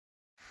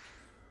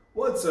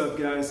What's up,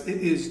 guys?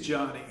 It is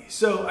Johnny.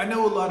 So I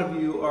know a lot of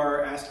you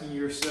are asking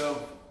yourself,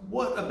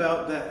 what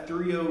about that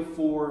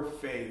 304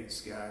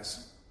 phase,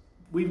 guys?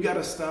 We've got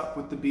to stop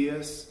with the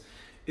BS.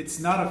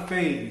 It's not a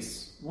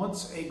phase.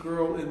 Once a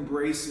girl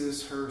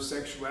embraces her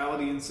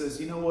sexuality and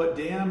says, you know what,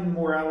 damn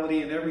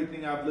morality and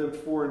everything I've lived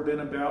for and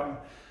been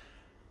about,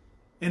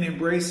 and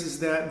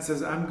embraces that and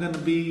says, I'm going to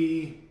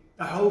be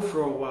a hoe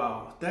for a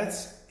while,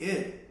 that's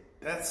it.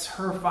 That's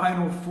her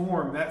final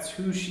form. That's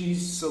who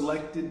she's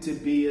selected to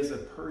be as a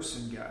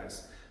person,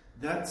 guys.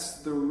 That's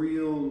the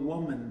real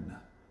woman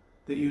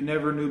that you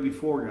never knew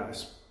before,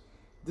 guys.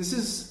 This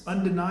is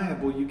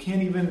undeniable. You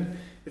can't even,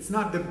 it's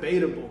not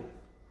debatable,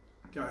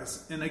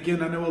 guys. And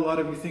again, I know a lot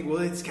of you think,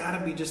 well, it's got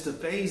to be just a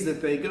phase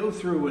that they go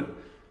through. And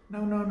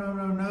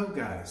no,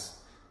 guys.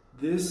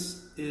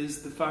 This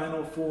is the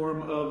final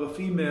form of a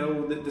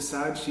female that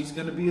decides she's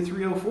going to be a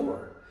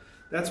 304.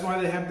 That's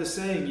why they have the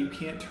saying, you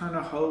can't turn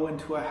a hoe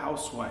into a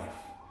housewife.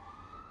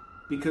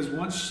 Because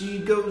once she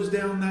goes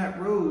down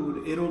that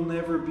road, it'll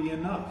never be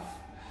enough.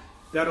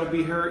 That'll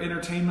be her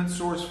entertainment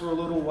source for a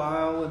little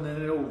while, and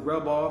then it'll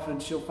rub off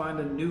and she'll find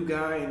a new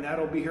guy, and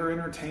that'll be her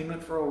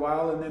entertainment for a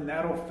while, and then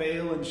that'll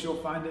fail and she'll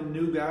find a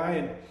new guy.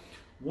 And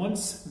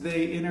once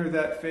they enter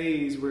that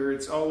phase where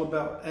it's all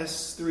about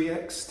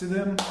S3X to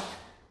them,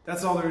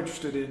 that's all they're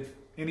interested in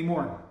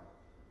anymore.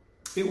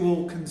 It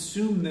will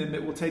consume them.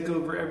 It will take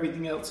over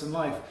everything else in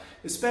life,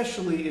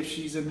 especially if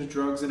she's into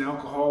drugs and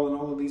alcohol and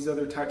all of these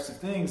other types of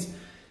things.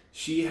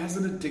 She has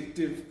an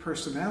addictive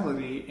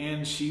personality,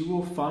 and she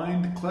will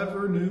find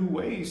clever new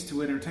ways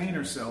to entertain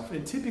herself.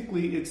 And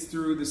typically it's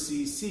through the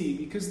CC,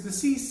 because the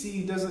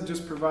CC doesn't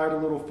just provide a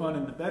little fun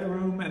in the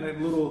bedroom and a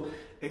little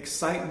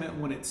excitement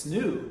when it's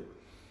new.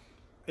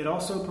 It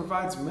also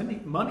provides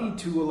money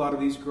to a lot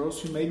of these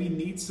girls who maybe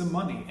need some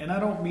money. And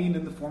I don't mean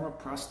in the form of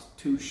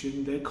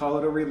prostitution. They call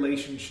it a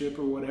relationship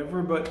or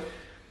whatever. But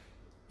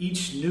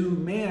each new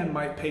man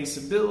might pay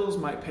some bills,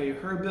 might pay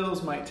her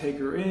bills, might take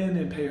her in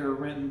and pay her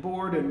rent and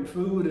board and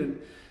food.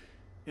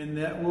 And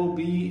that will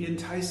be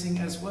enticing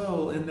as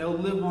well. And they'll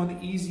live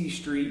on easy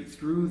street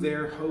through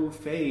their hoe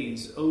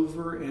phase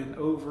over and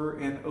over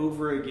and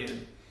over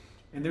again.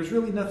 And there's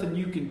really nothing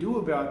you can do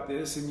about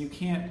this. And you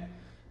can't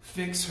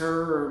fix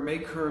her or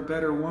make her a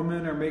better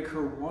woman or make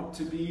her want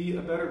to be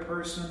a better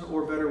person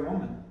or better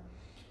woman.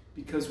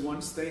 Because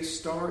once they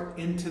start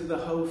into the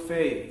hoe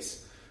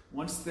phase,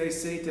 once they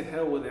say to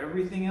hell with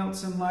everything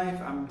else in life,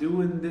 I'm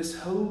doing this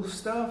hoe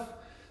stuff,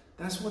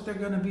 that's what they're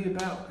going to be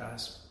about,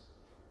 guys.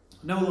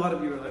 I know a lot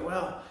of you are like,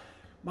 well,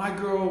 my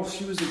girl,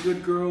 she was a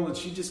good girl and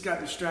she just got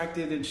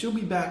distracted and she'll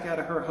be back out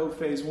of her hoe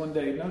phase one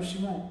day. No, she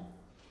won't.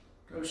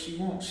 No, she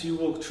won't. She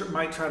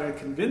might try to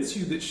convince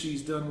you that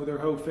she's done with her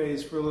hoe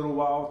phase for a little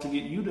while to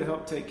get you to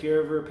help take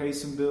care of her, pay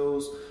some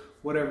bills,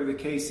 whatever the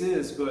case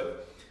is.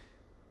 But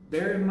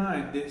bear in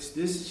mind,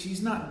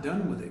 she's not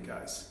done with it,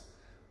 guys.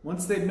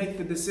 Once they make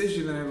the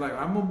decision and they're like,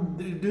 I'm going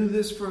to do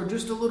this for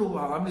just a little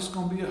while. I'm just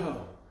going to be a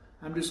hoe.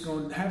 I'm just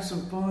going to have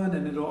some fun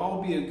and it'll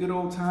all be a good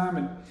old time.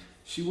 And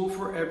she will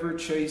forever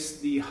chase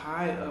the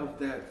high of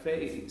that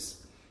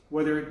phase,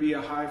 whether it be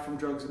a high from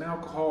drugs and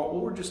alcohol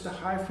or just a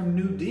high from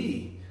new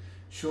D.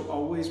 She'll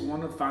always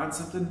want to find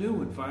something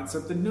new and find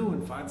something new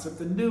and find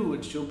something new.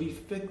 And she'll be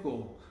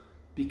fickle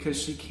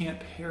because she can't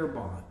pair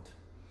bond.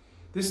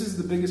 This is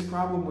the biggest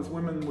problem with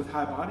women with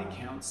high body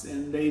counts.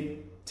 And they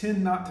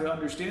tend not to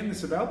understand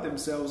this about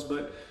themselves.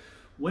 But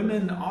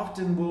women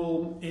often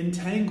will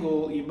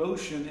entangle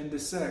emotion into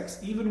sex,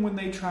 even when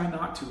they try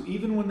not to.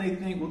 Even when they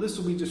think, well, this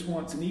will be just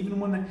once. And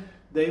even when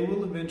they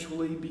will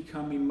eventually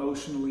become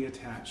emotionally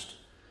attached.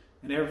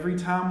 And every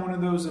time one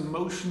of those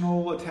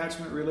emotional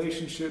attachment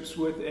relationships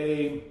with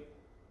a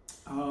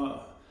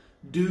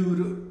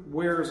dude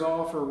wears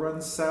off or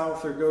runs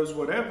south or goes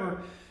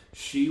whatever,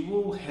 she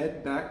will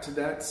head back to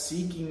that,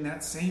 seeking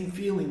that same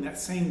feeling, that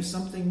same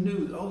something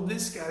new. Oh,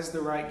 this guy's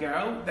the right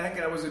guy. Oh, that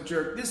guy was a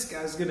jerk. This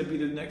guy's going to be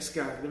the next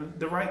guy,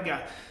 the right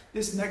guy.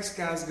 This next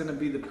guy's going to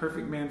be the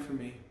perfect man for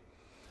me.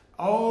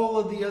 All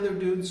of the other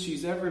dudes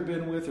she's ever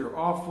been with are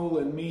awful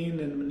and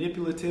mean and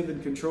manipulative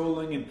and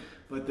controlling,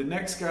 but the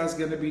next guy's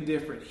going to be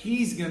different.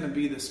 He's going to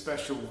be the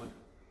special one.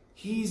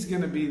 He's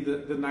going to be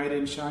the knight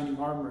in shining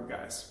armor,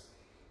 guys.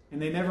 And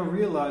they never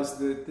realize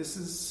that this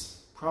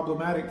is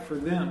problematic for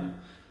them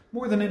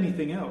more than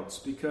anything else,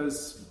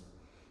 because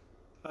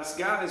us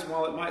guys,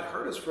 while it might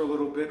hurt us for a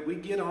little bit, we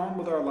get on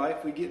with our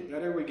life, we get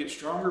better, we get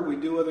stronger, we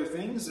do other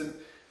things, and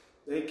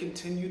they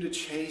continue to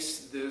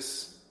chase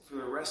this for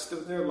the rest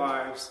of their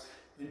lives.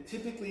 And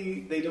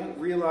typically they don't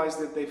realize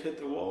that they've hit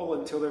the wall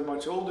until they're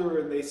much older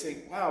and they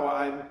think, wow,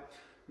 I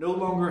no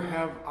longer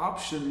have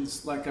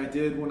options like I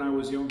did when I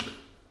was younger.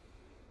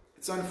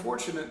 It's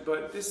unfortunate,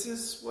 but this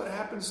is what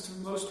happens to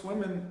most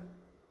women.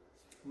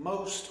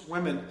 Most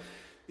women.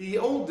 The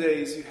old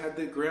days, you had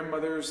the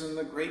grandmothers and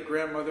the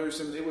great-grandmothers,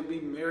 and they would be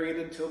married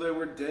until they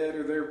were dead,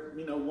 or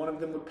one of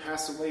them would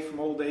pass away from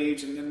old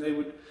age, and then they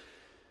would.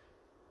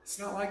 It's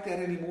not like that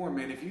anymore,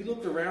 man. If you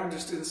look around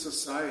just in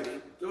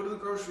society, go to the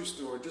grocery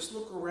store, just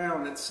look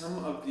around at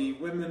some of the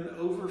women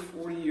over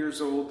 40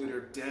 years old that are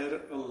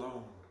dead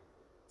alone.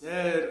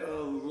 dead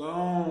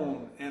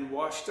alone and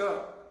washed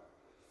up,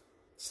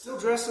 still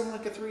dressing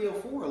like a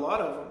 304, a lot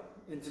of them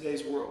in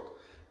today's world,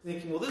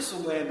 thinking, well, this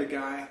will land a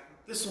guy,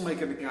 this will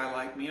make it a guy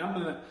like me.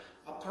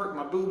 I'll perk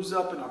my boobs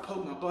up and I'll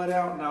poke my butt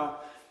out, and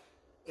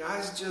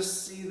guys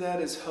just see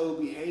that as hoe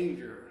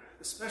behavior,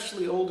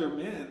 especially older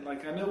men.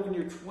 Like, I know when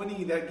you're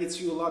 20, that gets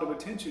you a lot of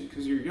attention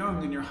because you're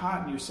young and you're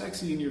hot and you're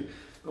sexy,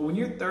 but when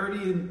you're 30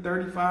 and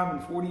 35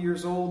 and 40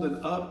 years old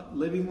and up,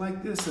 living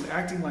like this and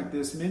acting like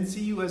this, men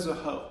see you as a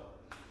hoe.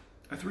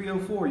 A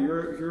 304,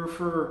 you're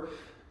for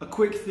a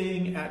quick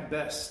thing at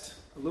best.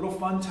 A little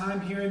fun time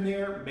here and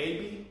there,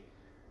 maybe.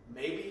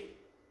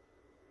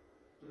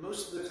 But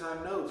most of the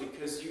time, no,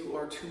 because you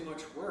are too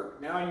much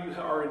work. Now you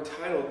are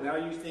entitled. Now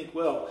you think,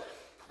 well,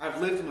 I've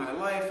lived my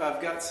life,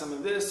 I've got some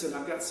of this and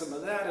I've got some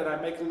of that, and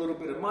I make a little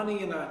bit of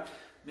money, and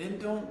men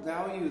don't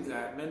value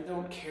that. Men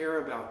don't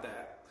care about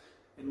that.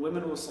 And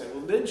women will say,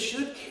 well, men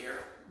should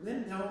care.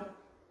 Men don't.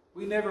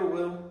 We never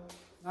will.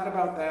 Not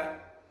about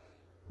that.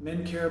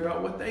 Men care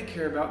about what they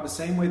care about the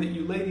same way that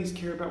you ladies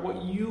care about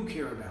what you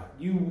care about.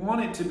 You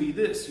want it to be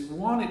this. You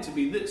want it to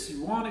be this.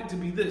 You want it to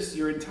be this.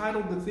 You're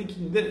entitled to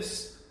thinking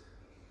this.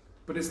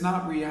 But it's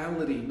not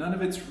reality. None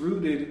of it's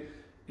rooted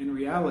in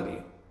reality.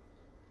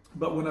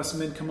 But when us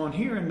men come on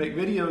here and make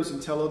videos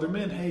and tell other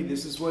men, hey,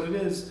 this is what it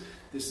is.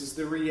 This is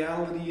the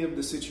reality of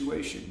the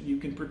situation. You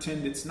can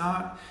pretend it's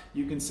not.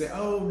 You can say,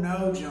 oh,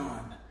 no,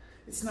 John,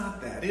 it's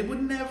not that. It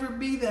would never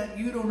be that.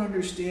 You don't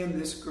understand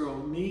this girl.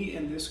 Me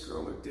and this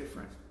girl are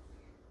different.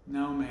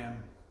 No,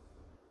 ma'am.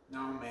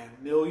 No, man.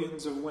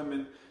 Millions of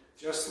women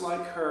just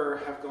like her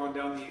have gone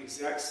down the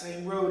exact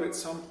same road at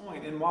some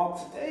point. And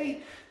while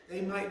today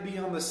they might be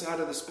on the side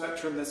of the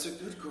spectrum that's a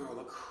good girl,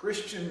 a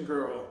Christian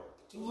girl,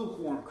 a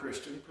lukewarm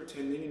Christian,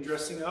 pretending and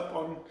dressing up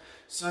on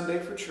Sunday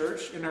for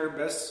church in her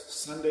best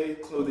Sunday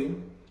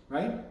clothing,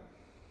 right?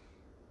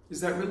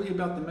 Is that really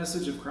about the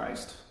message of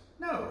Christ?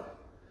 No.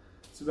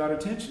 It's about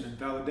attention and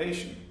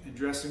validation and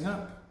dressing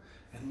up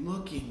and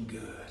looking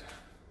good.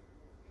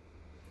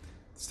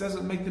 This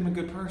doesn't make them a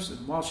good person.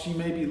 While she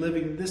may be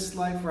living this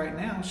life right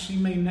now, she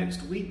may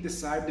next week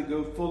decide to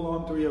go full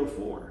on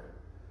 304.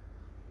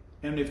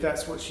 And if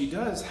that's what she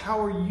does,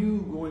 how are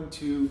you going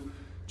to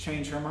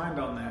change her mind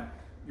on that?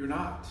 You're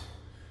not.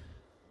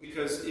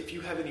 Because if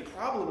you have any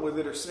problem with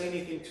it or say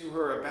anything to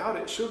her about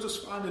it, she'll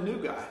just find a new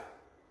guy.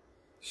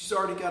 She's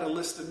already got a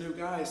list of new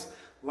guys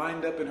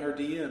lined up in her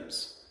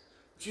DMs.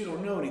 But you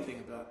don't know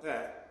anything about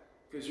that,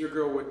 because your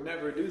girl would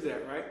never do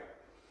that, right?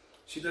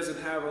 She doesn't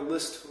have a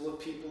list full of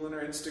people in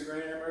her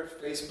Instagram or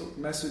Facebook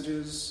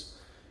messages.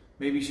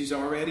 Maybe she's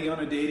already on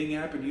a dating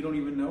app and you don't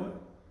even know it.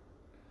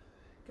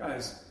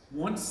 Guys,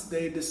 once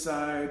they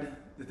decide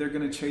that they're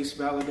going to chase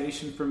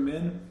validation from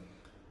men,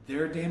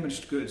 they're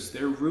damaged goods.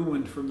 They're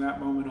ruined from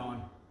that moment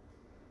on.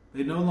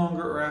 They no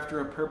longer are after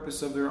a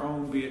purpose of their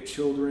own, be it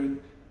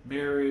children,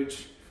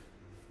 marriage,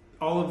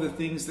 all of the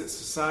things that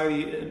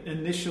society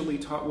initially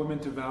taught women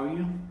to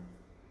value.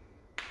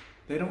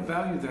 They don't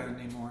value that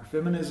anymore.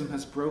 Feminism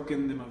has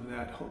broken them of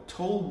that,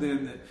 told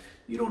them that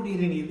you don't need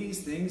any of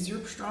these things.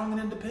 You're strong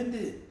and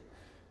independent.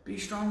 Be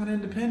strong and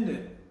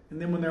independent. And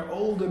then when they're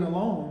old and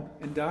alone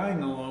and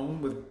dying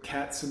alone with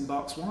cats and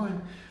box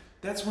wine,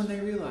 that's when they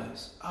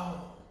realize,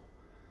 oh,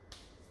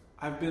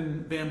 I've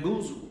been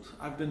bamboozled.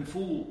 I've been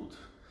fooled.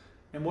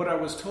 And what I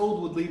was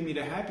told would lead me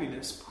to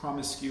happiness,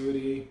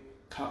 promiscuity,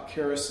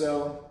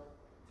 carousel,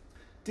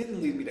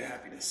 didn't lead me to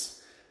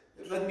happiness.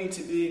 It led me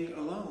to being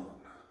alone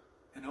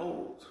and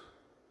old.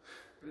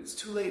 But it's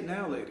too late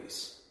now,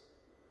 ladies.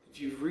 If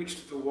you've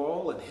reached the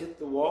wall and hit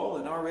the wall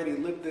and already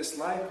lived this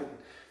life and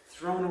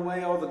thrown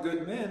away all the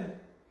good men,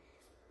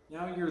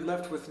 now you're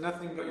left with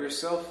nothing but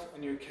yourself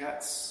and your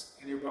cats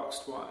and your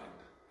boxed wine.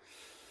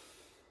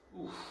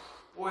 Oof.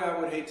 Boy, I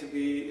would hate to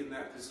be in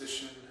that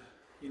position.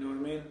 You know what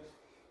I mean?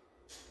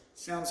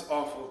 Sounds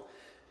awful.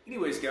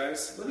 Anyways,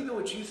 guys, let me know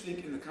what you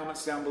think in the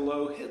comments down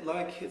below. Hit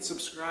like, hit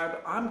subscribe.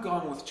 I'm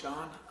Gone with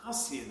John. I'll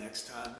see you next time.